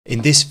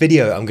In this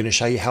video, I'm going to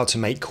show you how to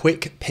make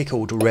quick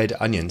pickled red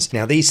onions.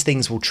 Now these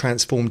things will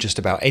transform just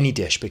about any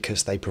dish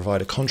because they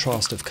provide a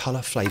contrast of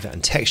colour, flavour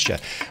and texture.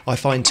 I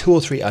find 2 or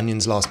 3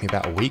 onions last me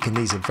about a week, and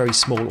these are very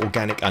small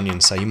organic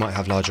onions, so you might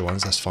have larger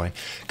ones, that's fine.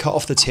 Cut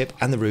off the tip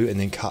and the root and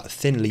then cut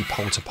thinly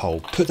pole to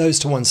pole. Put those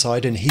to one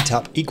side and heat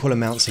up equal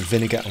amounts of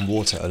vinegar and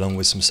water along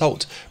with some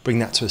salt. Bring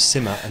that to a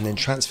simmer and then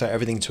transfer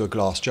everything to a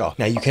glass jar.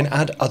 Now you can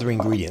add other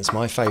ingredients.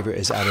 My favourite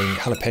is adding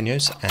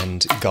jalapenos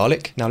and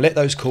garlic. Now let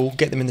those cool,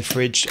 get them in the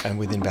fridge, and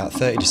within about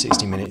 30 to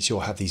 60 minutes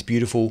you'll have these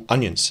beautiful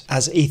onions.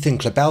 As Ethan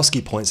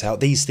Klabowski points out,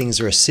 these things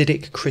are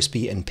acidic,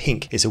 crispy and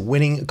pink. It's a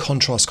winning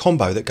contrast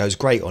combo that goes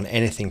great on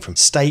anything from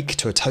steak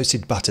to a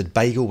toasted buttered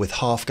bagel with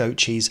half goat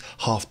cheese,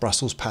 half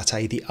Brussels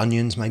pate, the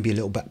onions, maybe a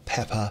little bit of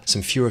pepper,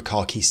 some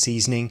furikake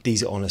seasoning.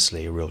 These are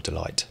honestly a real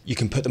delight. You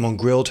can put them on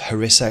grilled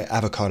harissa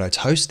avocado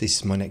toast. This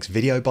is my next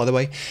video, by the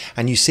way,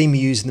 and you see me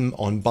using them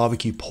on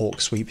barbecue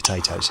pork sweet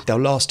potatoes. They'll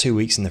last 2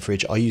 weeks in the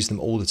fridge. I use them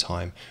all the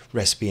time.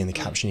 Recipe in the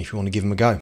caption if you want to give them a go.